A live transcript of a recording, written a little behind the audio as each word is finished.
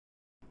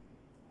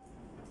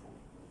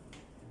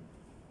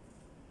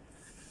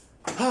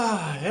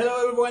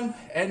Hello everyone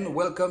and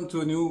welcome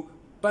to a new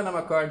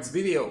Panama Cards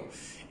video.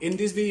 In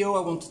this video I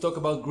want to talk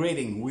about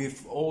grading.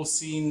 We've all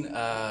seen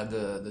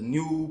the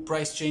new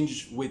price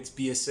change with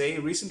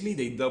PSA recently.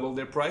 They doubled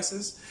their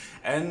prices,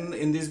 and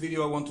in this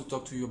video I want to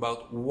talk to you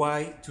about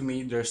why to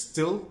me they're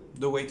still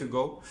the way to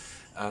go,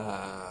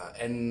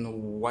 and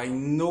why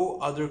no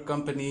other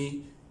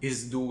company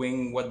is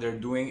doing what they're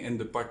doing, and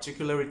the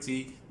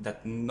particularity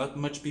that not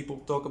much people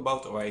talk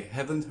about, or I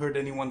haven't heard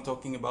anyone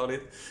talking about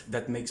it,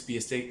 that makes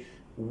PSA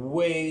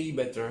way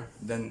better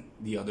than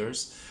the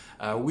others.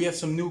 We have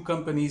some new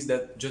companies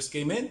that just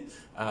came in.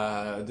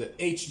 The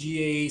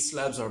HGA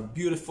slabs are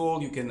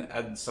beautiful. You can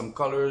add some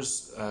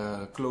colors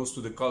close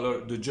to the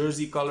color, the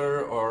jersey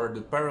color or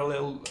the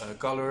parallel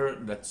color.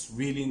 That's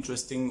really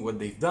interesting what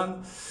they've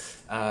done.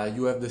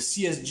 You have the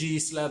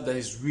CSG slab that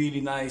is really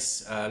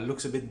nice,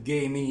 looks a bit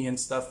gamey and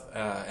stuff,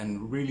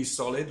 and really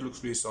solid,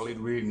 looks really solid,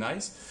 really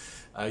nice.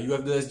 You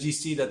have the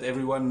SGC that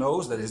everyone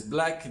knows, that is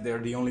black. They're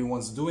the only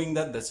ones doing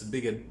that. That's a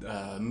big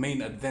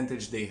main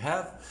advantage they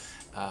have.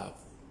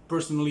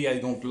 Personally, I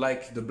don't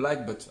like the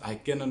black, but I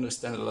can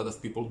understand a lot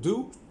of people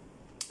do.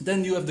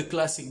 Then you have the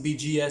classic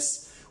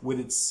BGS with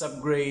its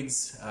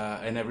subgrades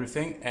and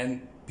everything,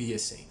 and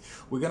PSA.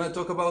 We're gonna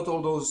talk about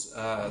all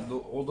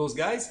those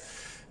guys.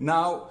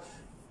 Now,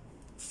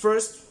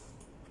 first,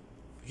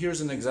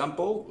 here's an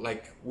example.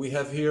 Like we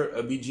have here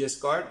a BGS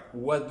card.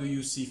 What do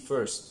you see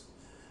first?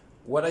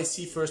 What I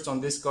see first on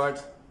this card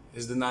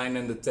is the 9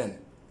 and the 10,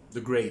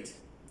 the grade.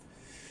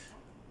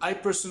 I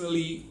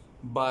personally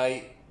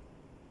buy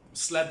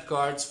slab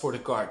cards for the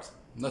card,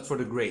 not for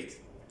the grade.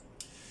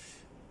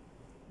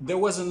 There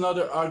was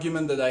another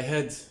argument that I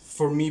had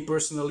for me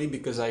personally,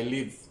 because I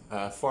live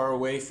far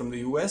away from the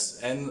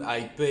US and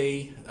I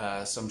pay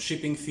some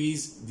shipping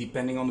fees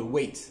depending on the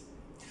weight.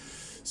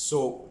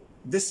 So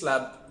this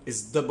slab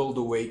is double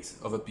the weight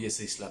of a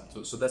PSA slab.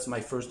 So that's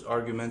my first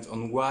argument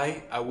on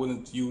why I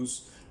wouldn't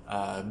use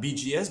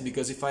BGS,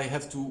 because if I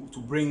have to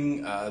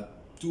bring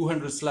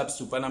 200 slabs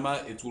to Panama,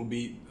 it will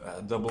be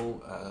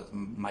double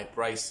my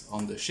price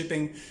on the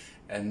shipping,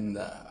 and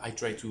I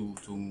try to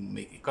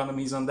make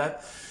economies on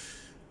that.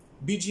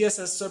 BGS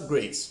has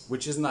subgrades,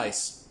 which is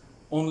nice.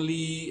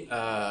 Only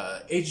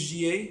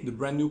HGA, the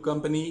brand new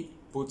company,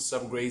 puts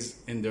subgrades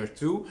in there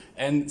too,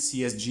 and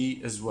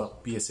CSG as well.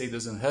 PSA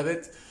doesn't have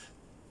it.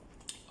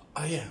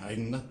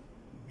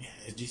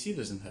 SGC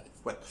doesn't have it.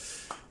 Well,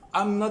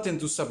 I'm not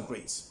into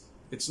subgrades.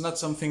 It's not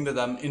something that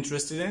I'm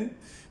interested in.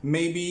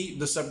 Maybe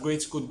the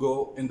subgrades could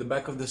go in the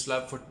back of the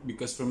slab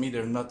because for me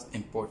they're not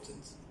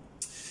important.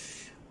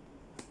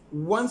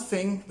 One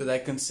thing that I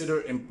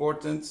consider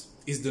important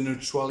is the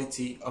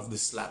neutrality of the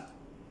slab.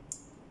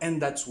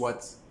 And that's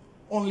what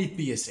only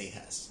PSA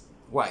has.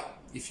 Why?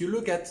 If you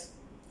look at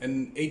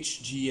an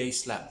HGA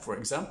slab, for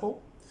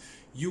example,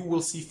 you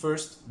will see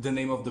first the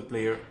name of the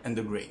player and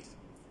the grade.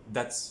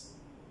 That's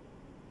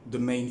the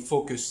main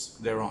focus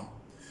thereon.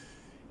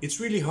 It's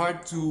really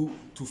hard to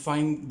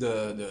find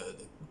the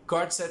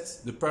card set,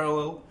 the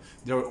parallel.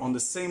 They're on the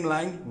same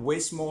line, way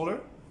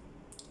smaller.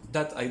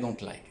 That I don't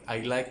like. I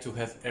like to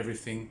have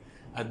everything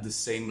at the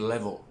same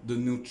level, the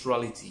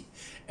neutrality.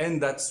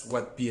 And that's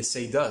what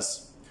PSA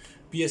does.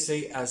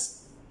 PSA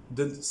has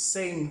the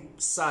same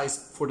size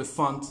for the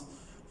font,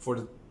 for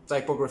the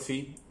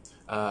typography,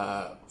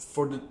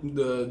 for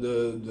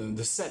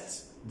the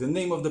set, the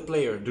name of the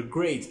player, the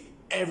grade,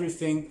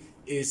 everything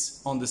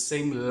is on the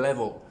same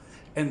level.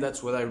 And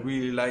that's what I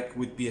really like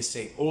with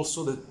PSA.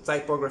 Also, the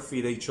typography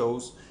they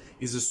chose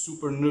is a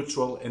super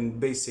neutral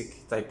and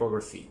basic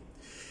typography.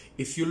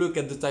 If you look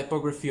at the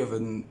typography of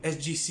an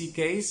SGC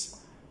case,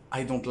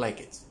 I don't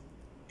like it.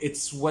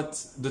 It's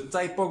what the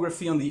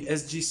typography on the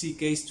SGC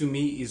case to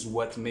me is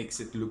what makes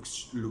it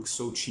look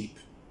so cheap.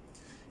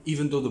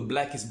 Even though the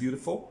black is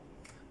beautiful,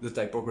 the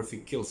typography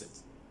kills it.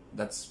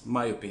 That's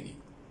my opinion.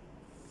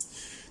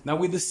 Now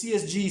with the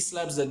CSG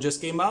slabs that just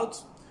came out,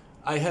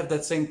 I have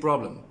that same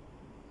problem.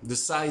 The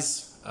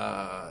size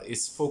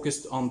is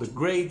focused on the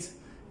grade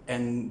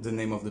and the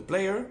name of the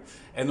player,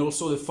 and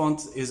also the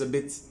font is a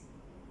bit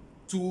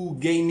too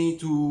gamey,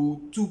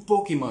 too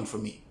Pokemon for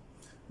me.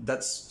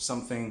 That's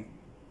something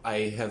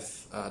I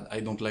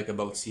don't like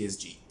about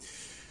CSG.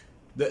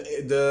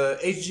 The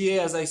HGA,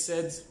 as I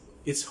said,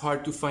 it's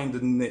hard to find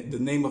the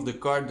name of the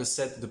card, the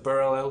set, the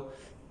parallel.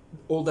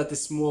 All that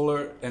is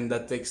smaller, and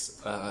that takes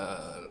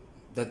a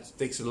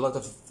lot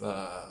of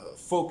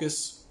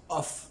focus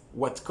off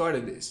what card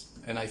it is.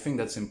 And I think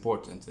that's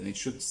important, and it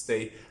should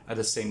stay at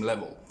the same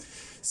level.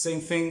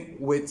 Same thing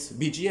with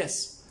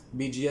BGS.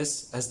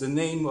 BGS has the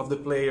name of the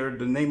player,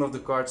 the name of the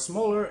card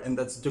smaller, and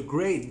that's the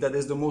grade that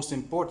is the most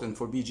important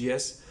for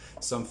BGS,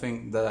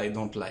 something that I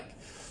don't like.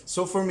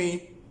 So for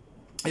me,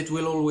 it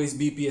will always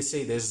be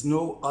PSA. There's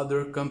no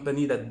other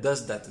company that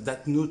does that.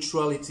 That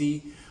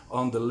neutrality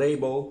on the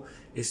label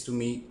is to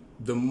me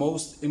the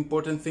most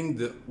important thing,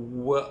 the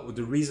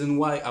reason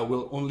why I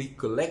will only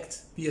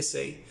collect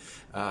PSA.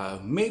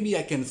 Maybe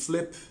I can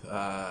flip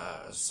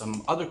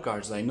some other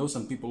cards. I know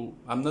some people,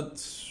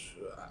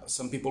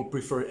 some people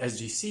prefer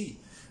SGC.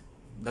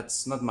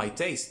 that's not my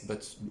taste,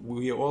 but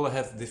we all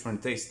have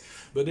different tastes.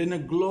 But in a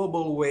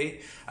global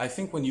way, I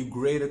think when you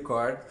grade a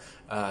card,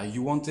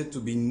 you want it to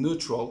be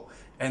neutral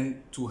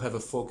and to have a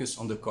focus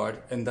on the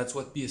card, and that's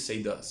what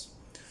PSA does.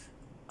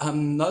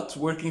 I'm not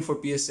working for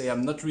PSA.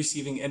 I'm not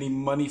receiving any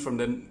money from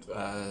them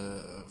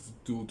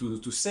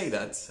to say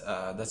that,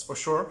 that's for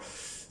sure.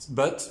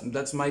 But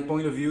that's my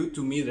point of view.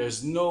 To me,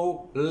 there's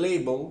no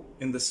label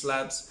in the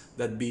slabs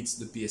that beats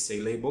the PSA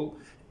label,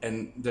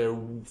 and they're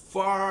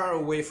far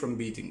away from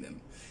beating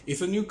them.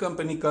 If a new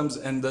company comes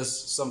and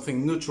does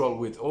something neutral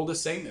with all the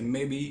same, and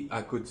maybe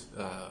I could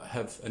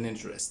have an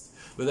interest.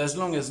 But as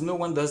long as no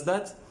one does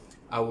that,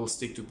 I will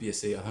stick to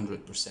PSA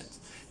 100%.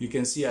 You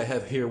can see I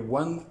have here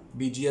one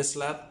BGS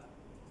slab.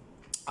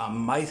 I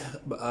might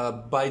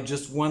buy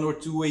just one or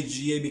two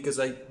HGA because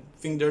I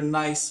think they're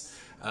nice,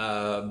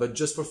 but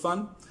just for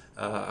fun.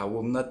 I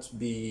will not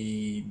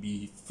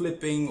be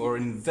flipping or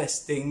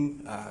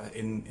investing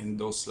in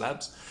those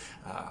slabs.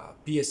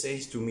 PSA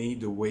is to me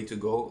the way to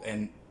go,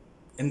 and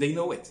they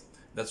know it.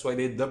 That's why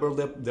they doubled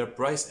their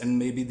price, and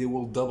maybe they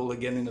will double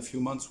again in a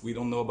few months. We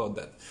don't know about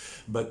that.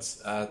 But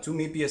to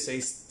me, PSA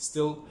is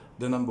still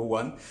the number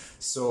one.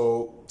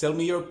 So tell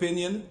me your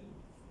opinion.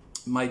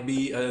 Might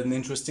be an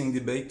interesting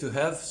debate to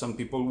have. Some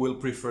people will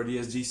prefer the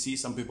SGC,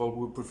 some people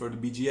will prefer the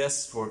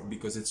BGS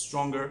because it's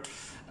stronger.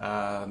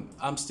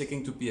 I'm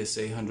sticking to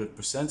PSA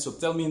 100%. So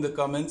tell me in the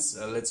comments,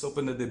 let's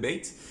open the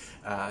debate.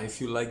 If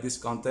you like this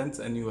content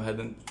and you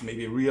hadn't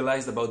maybe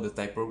realized about the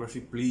typography,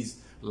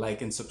 please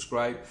like and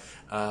subscribe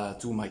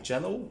to my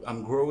channel.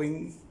 I'm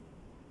growing.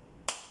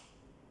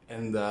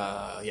 And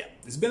yeah,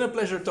 it's been a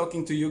pleasure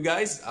talking to you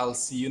guys. I'll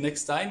see you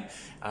next time.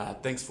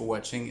 Thanks for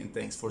watching and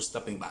thanks for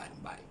stopping by.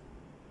 Bye.